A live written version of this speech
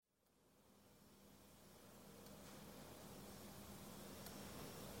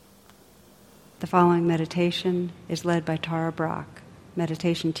The following meditation is led by Brach,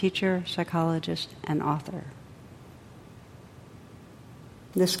 meditation teacher, psychologist, and author.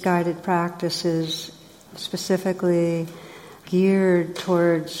 This guided practice is specifically geared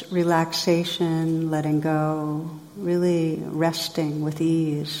towards relaxation, letting go, really resting with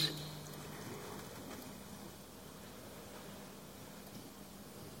ease.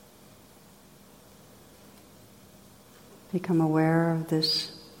 Become aware of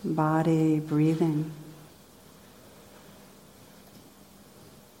this body breathing.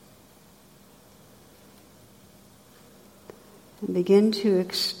 And begin to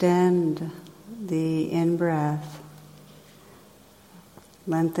extend the in-breath,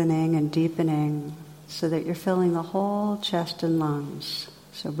 lengthening and deepening so that you're filling the whole chest and lungs.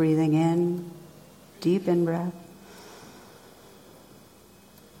 So breathing in, deep in-breath,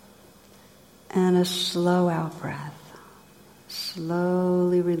 and a slow out-breath.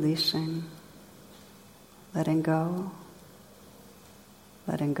 Slowly releasing, letting go,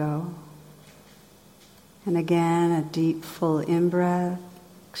 letting go. And again, a deep, full in-breath,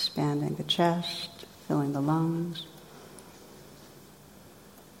 expanding the chest, filling the lungs.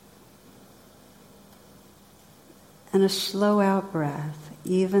 And a slow out-breath,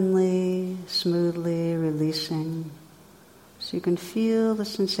 evenly, smoothly releasing, so you can feel the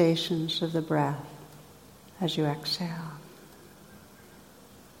sensations of the breath as you exhale.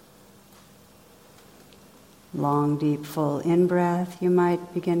 Long, deep, full in-breath. You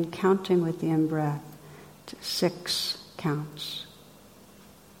might begin counting with the in-breath to 6 counts.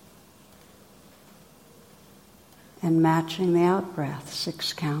 And matching the out-breath,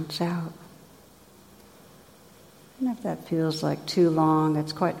 6 counts out. And if that feels like too long,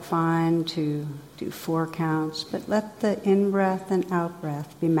 it's quite fine to do 4 counts, but let the in-breath and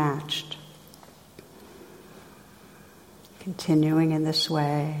out-breath be matched. Continuing in this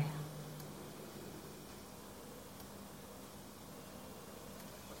way.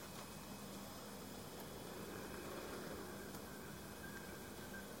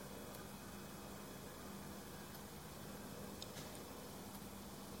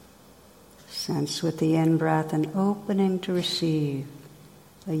 Sense with the in-breath an opening to receive,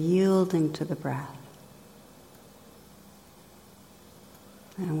 a yielding to the breath.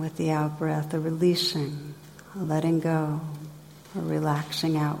 And with the out-breath, a releasing, a letting go, a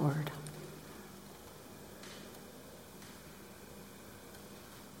relaxing outward.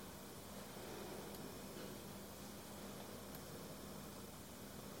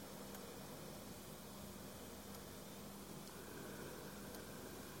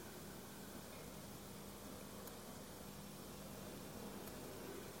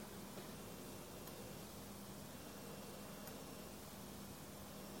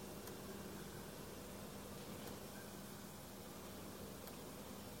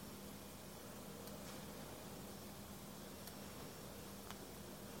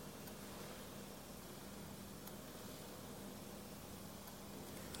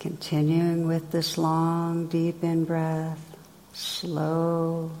 Continuing with this long, deep in-breath,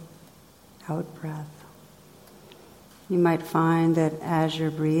 slow out-breath. You might find that as you're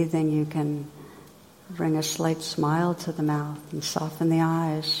breathing, you can bring a slight smile to the mouth and soften the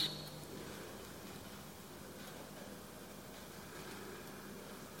eyes.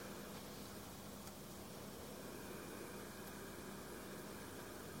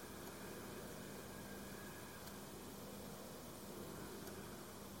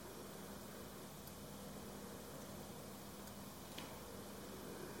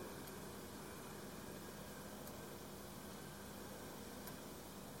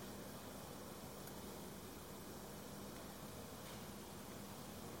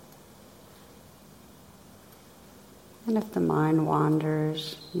 And if the mind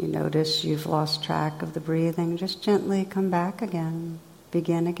wanders, you notice you've lost track of the breathing, just gently come back again,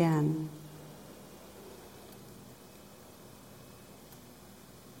 begin again.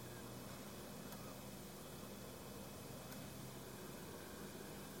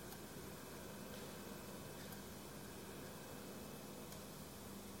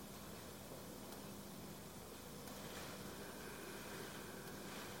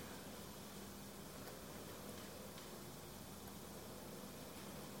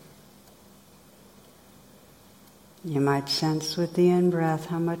 You might sense with the in-breath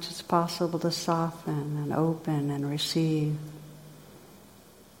how much it's possible to soften and open and receive.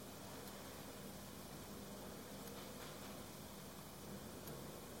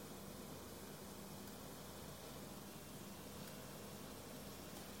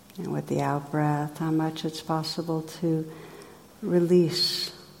 And with the out-breath, how much it's possible to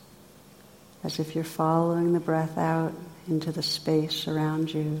release, as if you're following the breath out into the space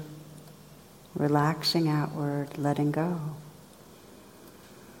around you, relaxing outward, letting go.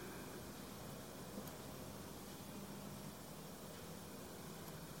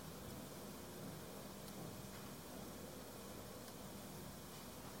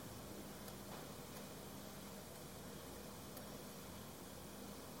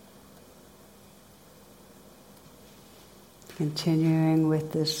 Continuing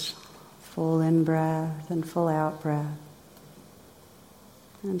with this full in-breath and full out-breath.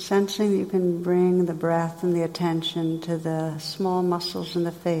 And sensing you can bring the breath and the attention to the small muscles in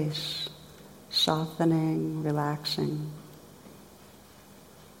the face, softening, relaxing.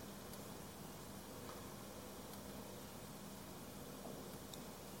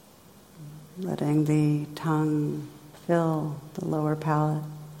 Letting the tongue fill the lower palate,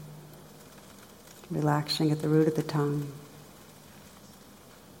 relaxing at the root of the tongue.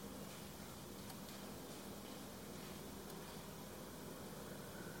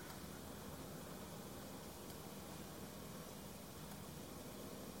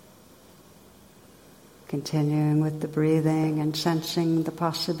 Continuing with the breathing and sensing the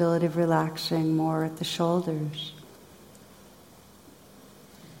possibility of relaxing more at the shoulders.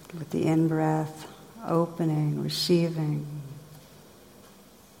 With the in-breath, opening, receiving.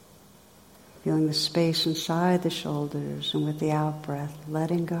 Feeling the space inside the shoulders, and with the out-breath,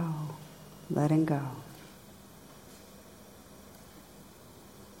 letting go, letting go.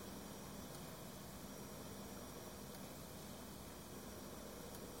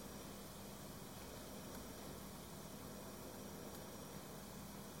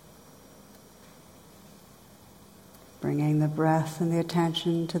 Bringing the breath and the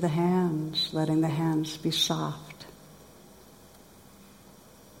attention to the hands, letting the hands be soft.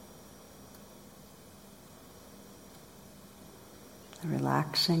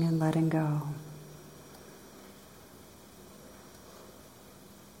 Relaxing and letting go.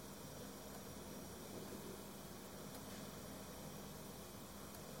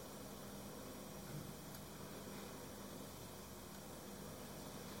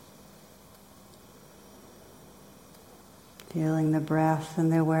 Feeling the breath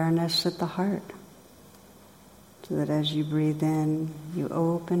and the awareness at the heart, so that as you breathe in, you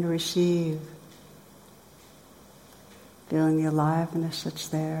open to receive. Feeling the aliveness that's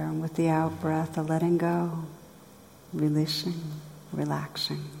there, and with the out-breath, the letting go, releasing,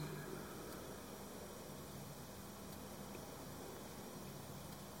 relaxing.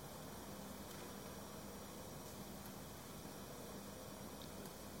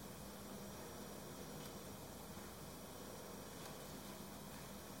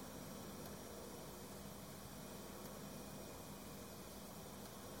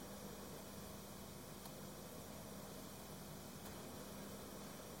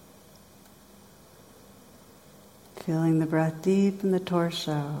 Feeling the breath deep in the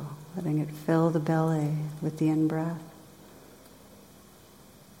torso, letting it fill the belly with the in-breath.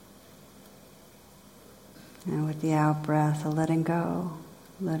 And with the out-breath, a letting go,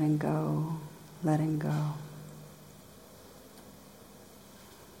 letting go, letting go.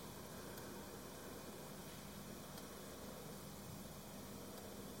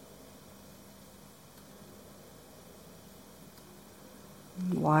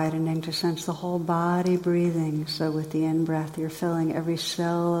 Widening to sense the whole body breathing. So with the in-breath, you're filling every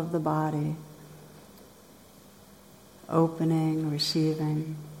cell of the body. Opening,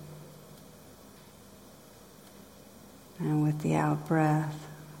 receiving. And with the out-breath,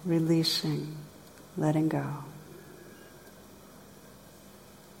 releasing, letting go.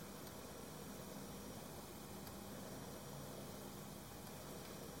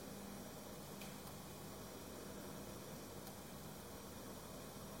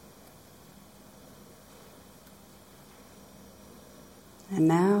 And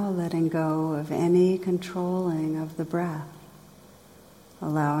now letting go of any controlling of the breath,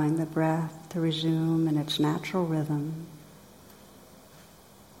 allowing the breath to resume in its natural rhythm.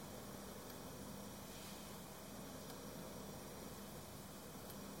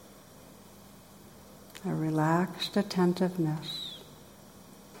 A relaxed attentiveness.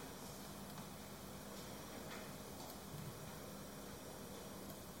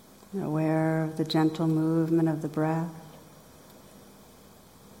 Aware of the gentle movement of the breath.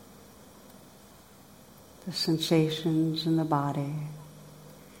 The sensations in the body.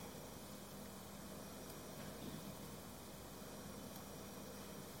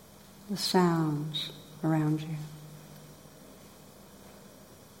 The sounds around you.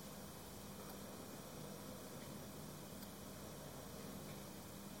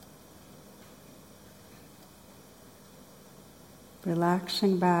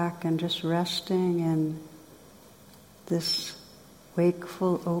 Relaxing back and just resting in this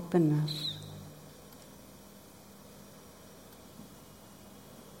wakeful openness.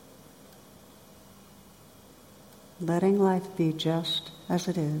 letting life be just as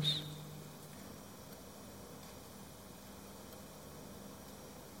it is.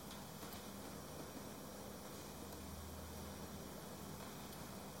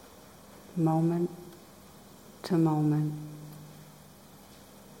 Moment to moment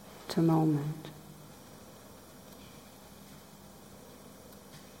to moment.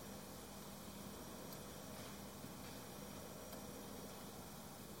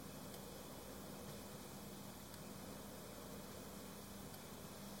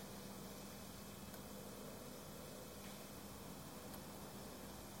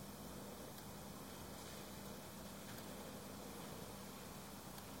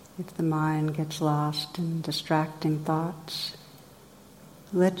 If the mind gets lost in distracting thoughts,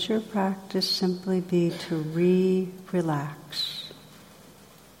 let your practice simply be to re-relax.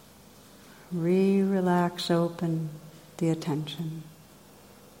 Re-relax, open the attention,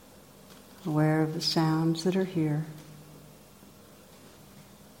 aware of the sounds that are here,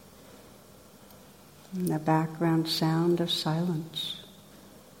 and the background sound of silence.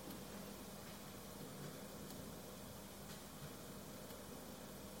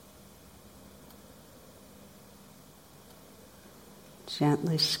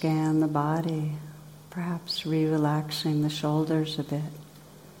 Gently scan the body, perhaps re-relaxing the shoulders a bit.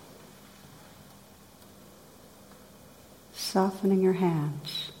 Softening your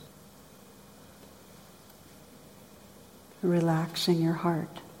hands. Relaxing your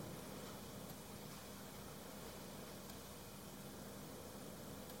heart.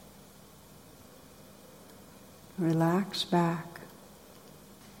 Relax back.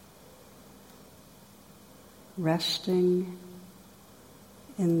 Resting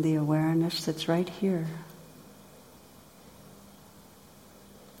in the awareness that's right here.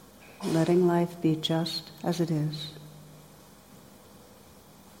 Letting life be just as it is.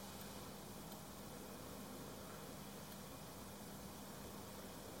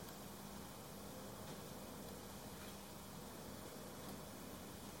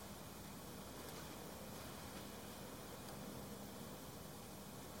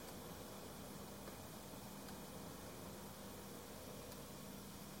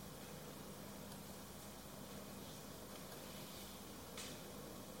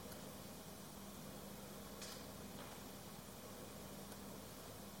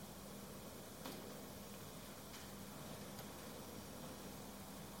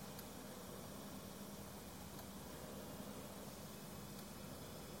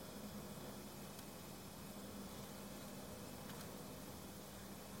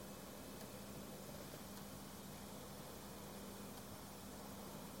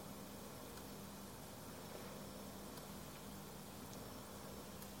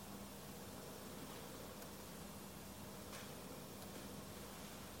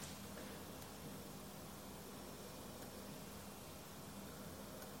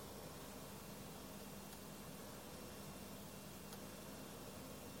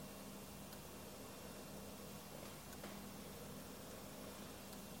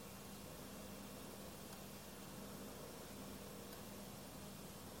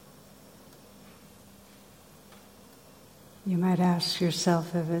 You might ask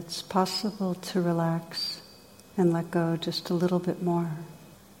yourself if it's possible to relax and let go just a little bit more.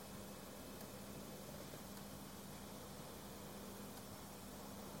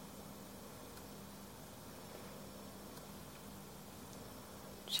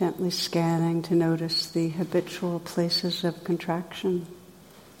 Gently scanning to notice the habitual places of contraction,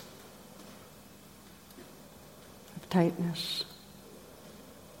 of tightness.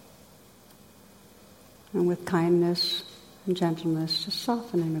 And with kindness and gentleness, just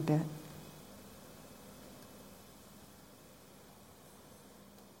softening a bit.